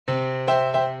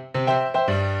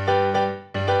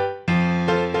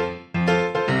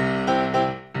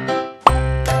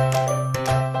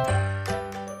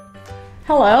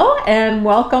and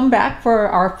welcome back for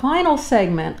our final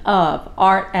segment of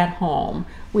Art at Home.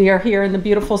 We are here in the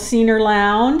beautiful Senior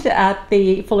Lounge at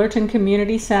the Fullerton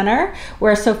Community Center,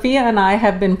 where Sofia and I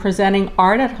have been presenting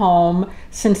Art at Home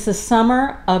since the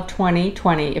summer of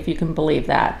 2020, if you can believe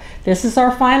that. This is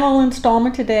our final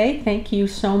installment today. Thank you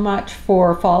so much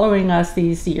for following us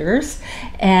these years.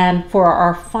 And for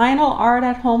our final Art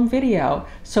at Home video,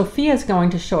 Sofia is going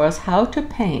to show us how to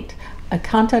paint a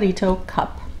Cantario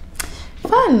cup.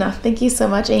 Fun. Thank you so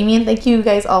much, Amy, and thank you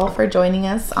guys all for joining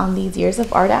us on these years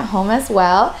of Art at Home as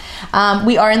well.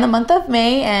 We are in the month of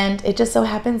May, and it just so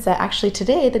happens that actually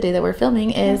today, the day that we're filming,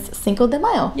 is Cinco de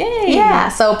Mayo. Yay! Yeah,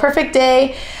 so perfect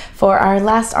day for our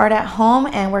last Art at Home,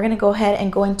 and we're gonna go ahead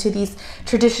and go into these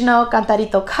traditional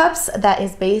Cantario cups that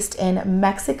is based in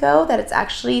Mexico, that it's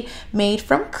actually made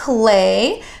from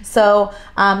clay. So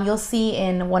you'll see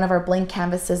in one of our blank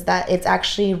canvases that it's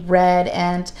actually red,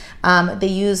 and they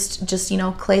used just,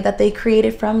 clay that they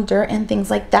created from dirt and things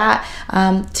like that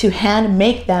to hand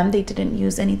make them. They didn't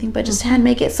use anything but just hand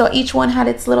make it. So each one had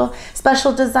its little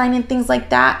special design and things like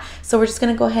that. So we're just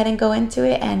gonna go ahead and go into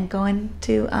it and go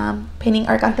into painting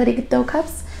our Cantario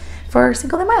cups for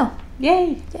Cinco de Mayo.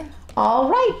 Yay! Yeah. All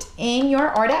right, in your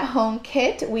Art at Home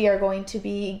kit, we are going to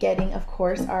be getting, of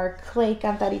course, our clay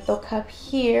Cantario cup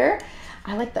here.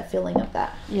 I like the feeling of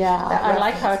that. Yeah, I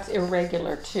like how it's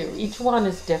irregular too. Each one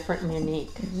is different and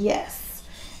unique. Yes.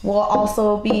 We'll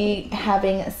also be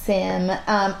having some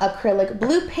acrylic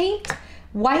blue paint,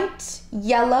 white,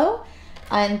 yellow,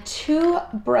 and 2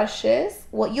 brushes.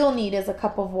 What you'll need is a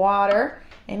cup of water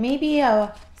and maybe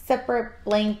a separate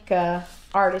blank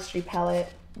artistry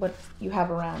palette, what you have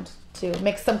around, to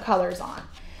mix some colors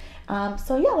on.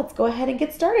 So yeah, let's go ahead and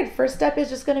get started. First step is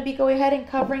just going to be go ahead and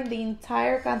covering the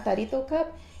entire Cantario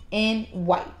cup in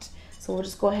white. So we'll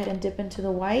just go ahead and dip into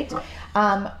the white.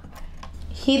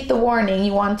 Heed the warning,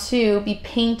 you want to be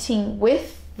painting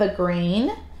with the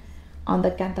grain on the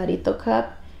Cantario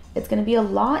cup. It's going to be a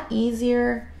lot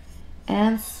easier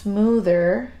and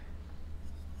smoother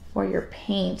for your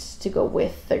paint to go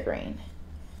with the grain.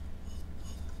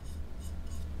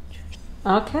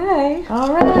 Okay.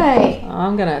 All right.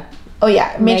 I'm gonna. Oh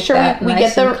yeah, make sure we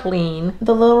nice get and clean.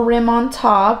 the little rim on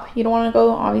top. You don't want to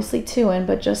go obviously too in,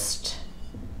 but just.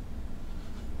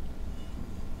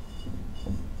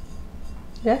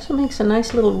 It actually makes a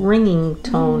nice little ringing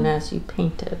tone as you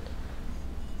paint it.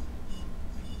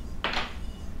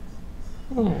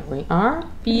 There we are.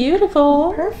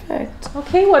 Beautiful. Perfect.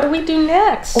 Okay, what do we do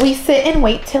next? We sit and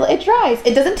wait till it dries.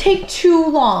 It doesn't take too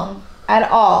long at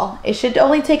all. It should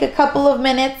only take a couple of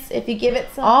minutes if you give it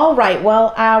some. All right,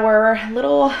 well, our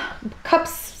little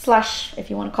cups slash, if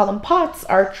you want to call them pots,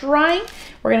 are drying.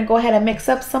 We're going to go ahead and mix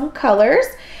up some colors.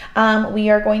 We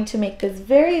are going to make this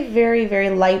very, very, very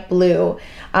light blue.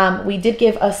 We did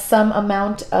give us some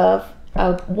amount of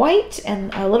white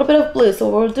and a little bit of blue. So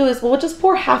what we'll do is we'll just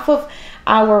pour half of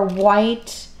our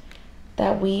white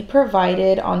that we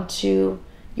provided onto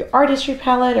your artistry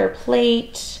palette or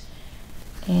plate,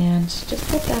 and just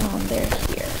put that on there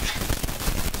here.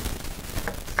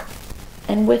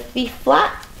 And with the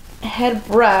flat head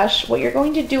brush, what you're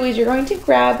going to do is you're going to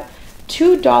grab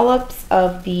 2 dollops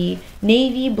of the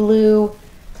navy blue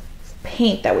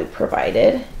paint that we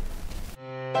provided.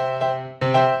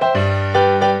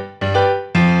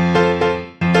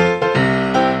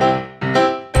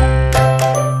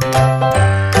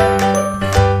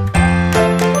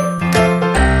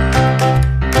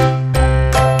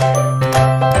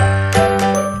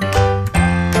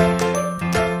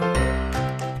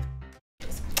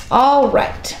 All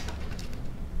right.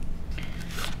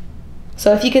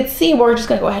 So if you could see, we're just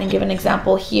gonna go ahead and give an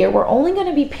example here. We're only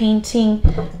gonna be painting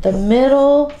the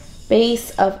middle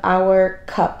base of our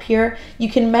cup here. You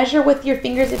can measure with your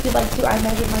fingers if you'd like to. I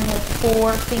measured mine with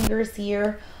 4 fingers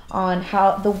here on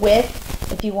how the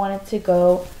width. If you wanted to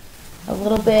go a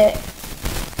little bit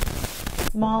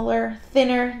smaller,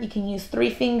 thinner, you can use 3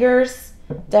 fingers.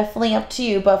 Definitely up to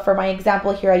you, but for my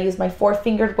example here, I used my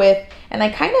 4-fingered width, and I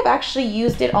kind of actually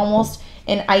used it almost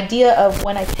an idea of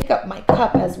when I pick up my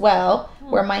cup as well,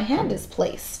 where my hand is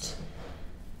placed.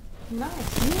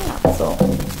 Nice. Yeah, so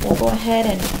we'll go ahead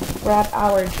and grab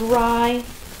our dry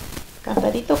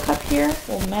Cantario cup here.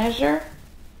 We'll measure.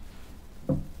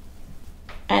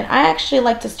 And I actually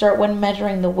like to start when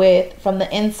measuring the width from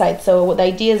the inside. So the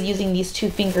idea is using these 2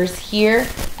 fingers here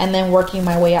and then working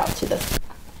my way out to the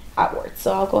outward.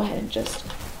 So I'll go ahead and just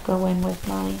go in with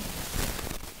my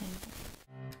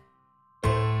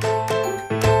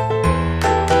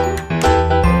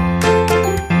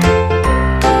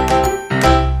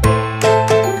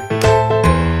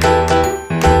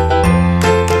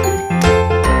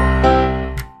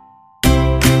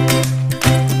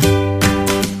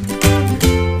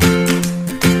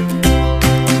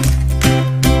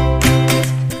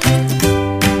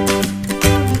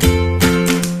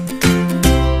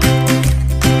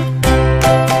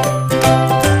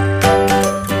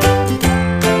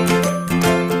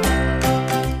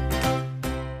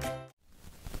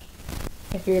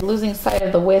if you're losing sight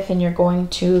of the width and you don't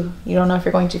know if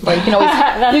you're going too far, you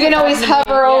can always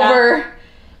hover over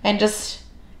and just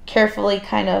carefully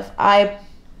kind of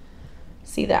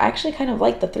see that. I actually kind of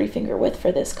like the 3-finger width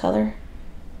for this color.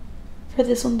 For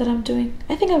this one that I'm doing.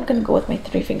 I think I'm gonna go with my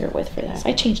 3-finger width for this.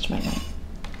 I changed my mind.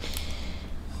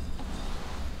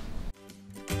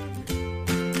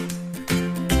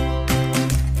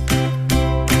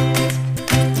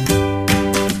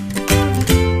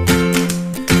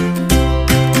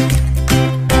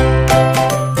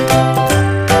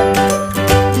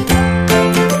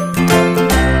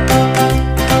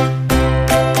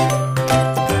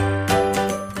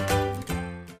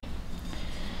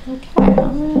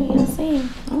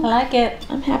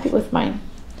 I'm happy with mine.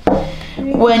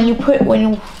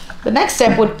 The next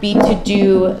step would be to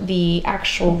do the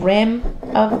actual rim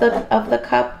of the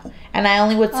cup, and I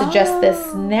only would suggest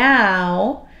this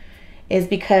now is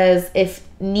because if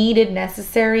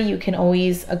necessary, you can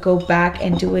always go back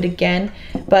and do it again,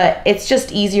 but it's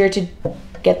just easier to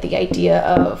get the idea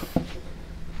of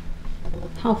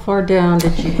how far down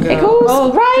did you go. It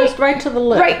goes just right to the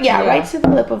lip. Right to the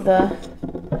lip of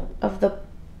the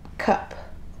cup.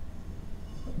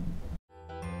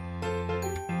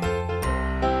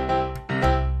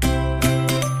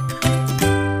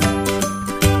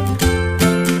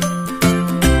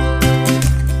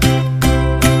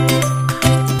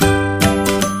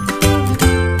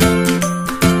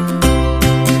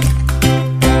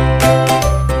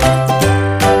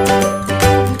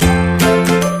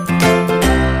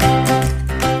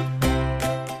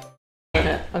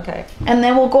 Okay. And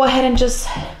then we'll go ahead and just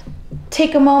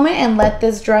take a moment and let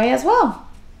this dry as well.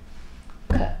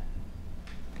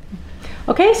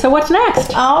 Okay, so what's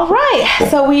next? All right,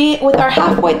 so with our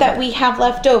half white that we have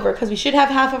left over, because we should have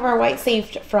half of our white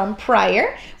saved from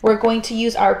prior, we're going to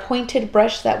use our pointed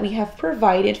brush that we have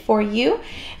provided for you.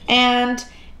 And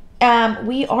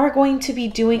we are going to be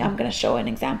doing, I'm going to show an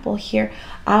example here,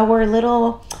 our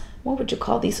little, what would you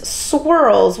call these,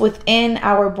 swirls within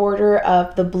our border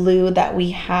of the blue that we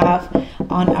have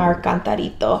on our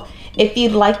cantarito. If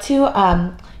you'd like to,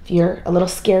 if you're a little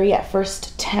scary at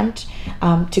first attempt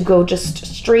to go just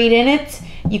straight in it,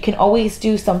 you can always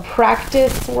do some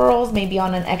practice swirls, maybe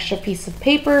on an extra piece of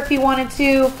paper if you wanted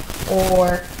to,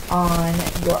 or on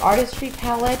your artistry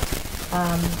palette.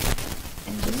 And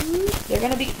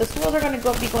the swirls are gonna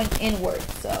be going inward,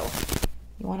 so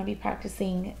you want to be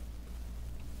practicing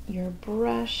your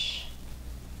brush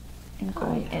and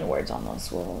going inwards on those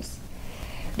swirls.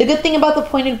 The good thing about the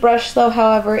pointed brush though,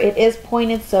 however, it is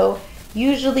pointed, so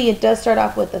usually it does start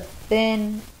off with a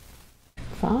thin.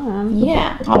 Fun.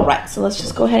 Yeah. All right, so let's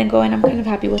just go ahead and go in. I'm kind of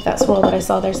happy with that swirl that I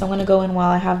saw there, so I'm going to go in while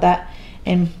I have that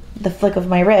in the flick of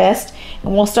my wrist,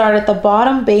 and we'll start at the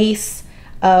bottom base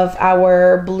of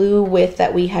our blue width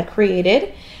that we had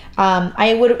created.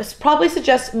 I would probably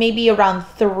suggest maybe around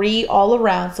 3 all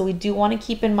around, so we do want to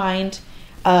keep in mind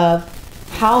of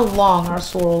how long our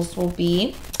swirls will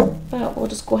be, but we'll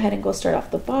just go ahead and go start off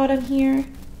the bottom here,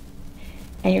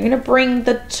 and you're going to bring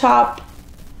the top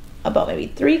about maybe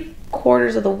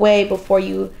 3/4 of the way before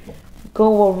you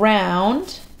go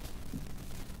around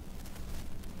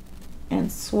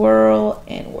and swirl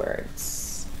inwards.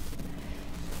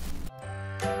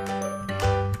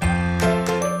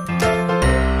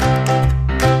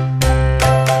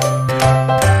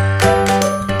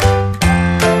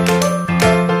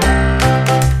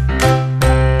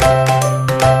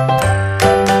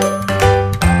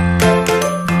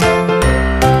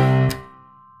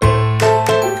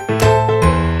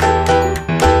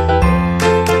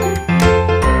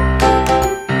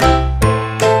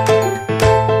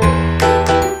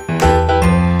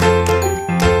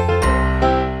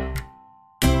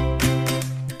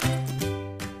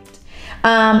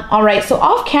 All right, so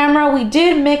off camera, we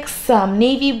did mix some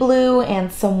navy blue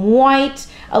and some white,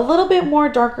 a little bit more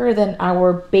darker than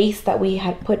our base that we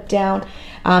had put down.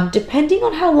 Depending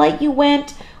on how light you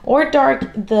went or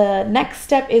dark, the next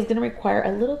step is gonna require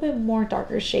a little bit more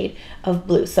darker shade of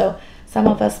blue. So some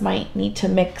of us might need to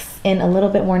mix in a little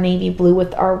bit more navy blue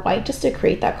with our white just to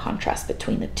create that contrast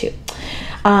between the two.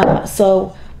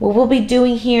 So what we'll be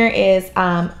doing here is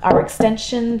our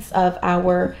extensions of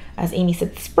our, as Amy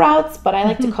said, sprouts, but I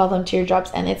like to call them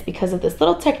teardrops, and it's because of this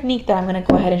little technique that I'm going to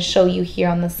go ahead and show you here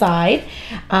on the side.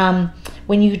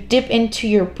 When you dip into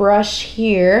your brush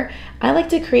here, I like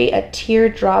to create a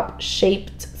teardrop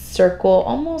shaped circle,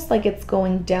 almost like it's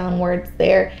going downwards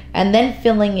there, and then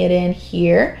filling it in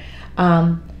here.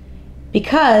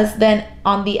 Because then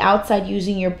on the outside,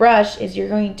 using your brush, is you're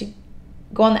going to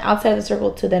go on the outside of the circle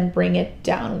to then bring it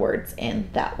downwards in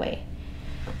that way.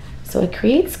 So it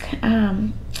creates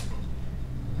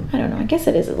I don't know, I guess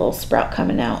it is a little sprout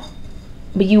coming out.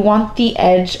 But you want the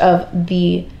edge of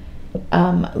the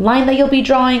line that you'll be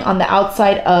drawing on the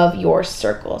outside of your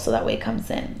circle, so that way it comes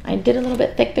in. I did a little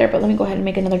bit thick there, but let me go ahead and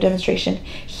make another demonstration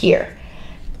here.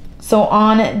 So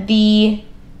on the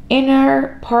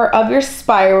inner part of your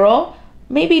spiral,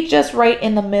 maybe just right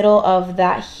in the middle of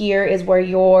that here is where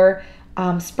your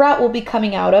sprout will be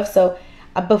coming out of. So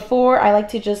before, I like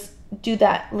to just do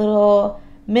that little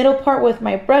middle part with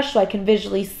my brush so I can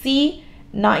visually see,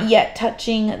 not yet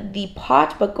touching the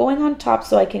pot, but going on top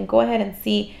so I can go ahead and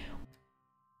see.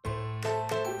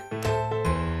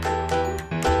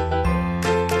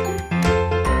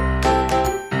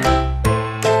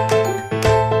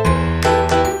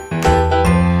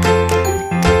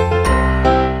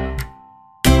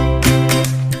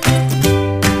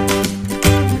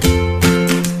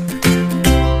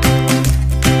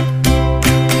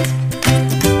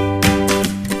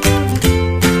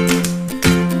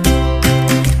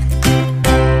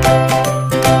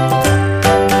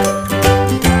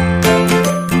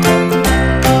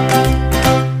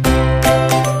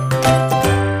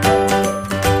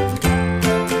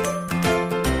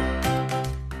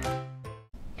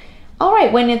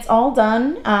 When it's all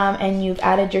done and you've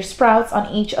added your sprouts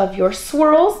on each of your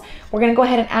swirls, we're gonna go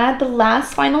ahead and add the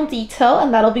last final detail,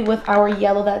 and that'll be with our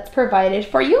yellow that's provided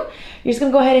for you. You're just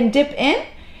gonna go ahead and dip in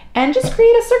and just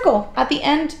create a circle at the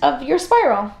end of your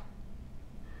spiral.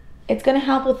 It's gonna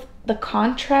help with the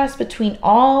contrast between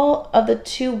all of the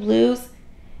two blues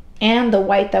and the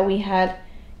white that we had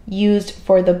used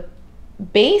for the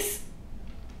base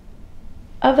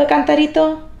of the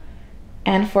cantarito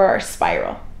and for our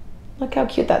spiral. Look how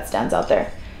cute that stands out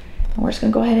there. And we're just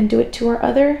gonna go ahead and do it to our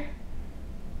other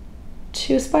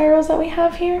two spirals that we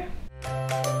have here.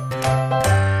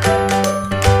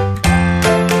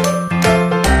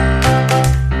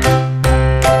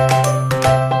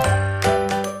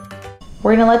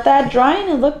 We're gonna let that dry, and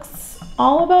it looks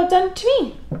all about done to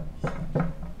me.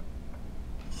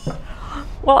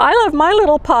 Well, I love my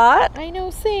little pot. I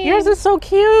know, same. Yours is so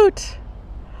cute.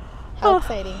 How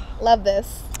exciting. Love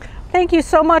this. Thank you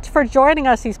so much for joining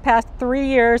us these past 3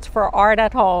 years for Art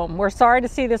at Home. We're sorry to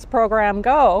see this program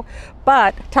go,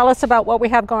 but tell us about what we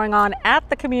have going on at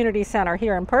the community center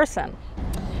here in person.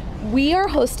 We are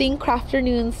hosting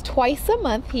Crafternoons twice a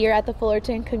month here at the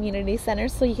Fullerton Community Center,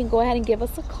 so you can go ahead and give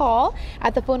us a call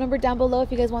at the phone number down below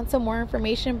if you guys want some more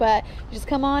information. But just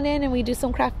come on in and we do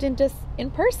some crafting just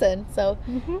in person. So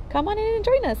come on in and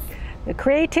join us. The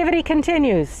creativity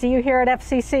continues. See you here at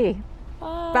FCC.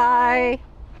 Bye. Bye.